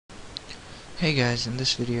Hey guys, in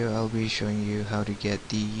this video I'll be showing you how to get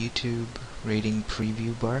the YouTube rating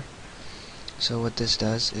preview bar. So what this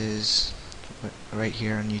does is, right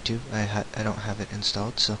here on YouTube, I don't have it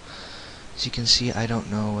installed, so as you can see I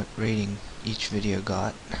don't know what rating each video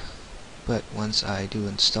got, but once I do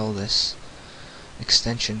install this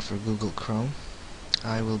extension for Google Chrome,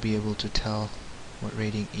 I will be able to tell what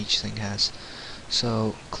rating each thing has.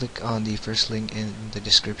 So click on the first link in the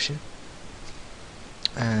description,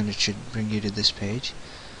 and it should bring you to this page,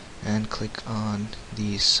 and click on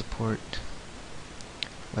the support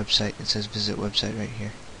website. It says visit website right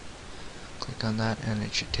here. Click on that and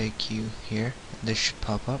it should take you here. This should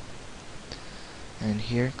pop up, and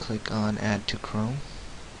here click on add to Chrome,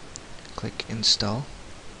 click install,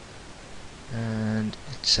 and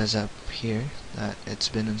it says up here that it's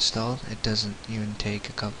been installed. It doesn't even take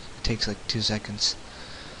it takes like 2 seconds.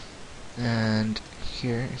 And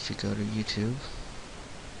here, if you go to YouTube,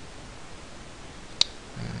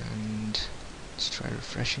 and let's try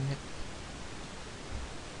refreshing it.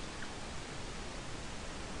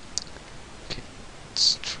 Okay,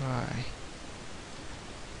 let's try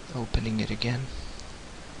opening it again.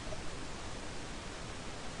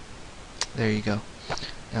 There you go.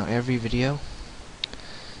 Now every video,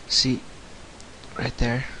 see right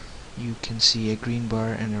there, you can see a green bar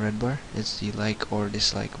and a red bar. It's the like or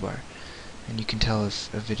dislike bar, and you can tell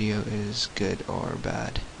if a video is good or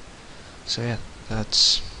bad. So yeah,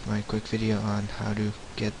 that's my quick video on how to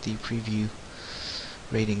get the preview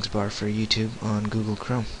ratings bar for YouTube on Google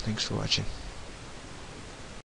Chrome. Thanks for watching.